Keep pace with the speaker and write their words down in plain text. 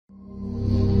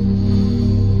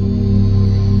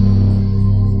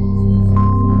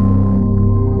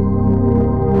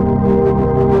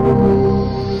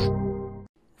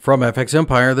From FX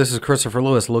Empire, this is Christopher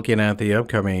Lewis looking at the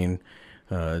upcoming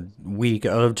week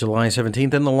of July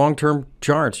 17th in the long-term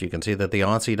charts. You can see that the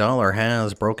Aussie dollar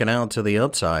has broken out to the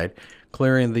upside,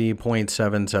 clearing the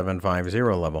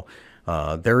 0.7750 level.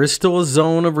 There is still a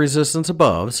zone of resistance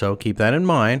above, so keep that in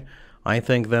mind. I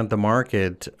think that the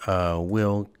market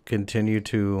will continue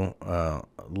to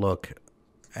look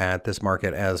at this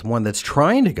market as one that's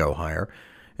trying to go higher.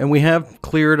 And we have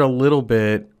cleared a little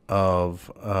bit of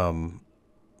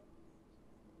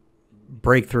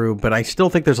breakthrough, but I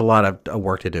still think there's a lot of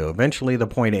work to do. Eventually, the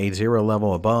 0.80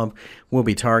 level above will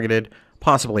be targeted,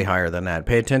 possibly higher than that.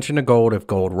 Pay attention to gold. If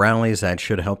gold rallies, that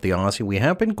should help the Aussie. We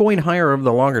have been going higher over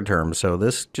the longer term, so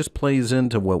this just plays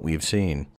into what we've seen.